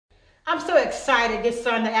I'm so excited this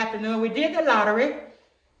Sunday afternoon. We did the lottery.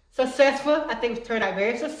 Successful. I think it turned out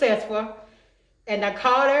very successful. And I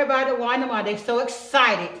called everybody that won the money. They're so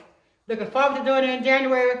excited. Looking forward to doing it in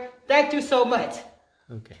January. Thank you so much.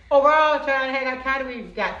 Okay. Overall, trying to hang out county,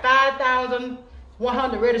 we've got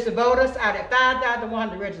 5,100 registered voters. Out of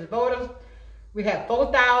 5,100 registered voters, we have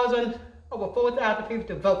over 4,000 people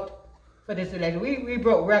to vote for this election. We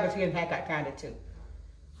broke records here in Hancock County too.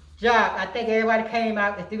 Job, I think everybody came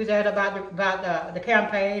out enthusiastic about the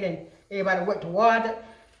campaign and everybody worked towards it.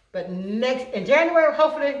 But in January,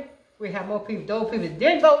 hopefully, we have more people. Those people that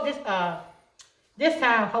didn't vote this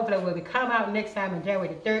time, hopefully will come out next time in January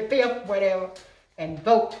the 3rd, 5th, whatever, and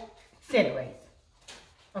vote Senate race.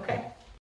 Okay.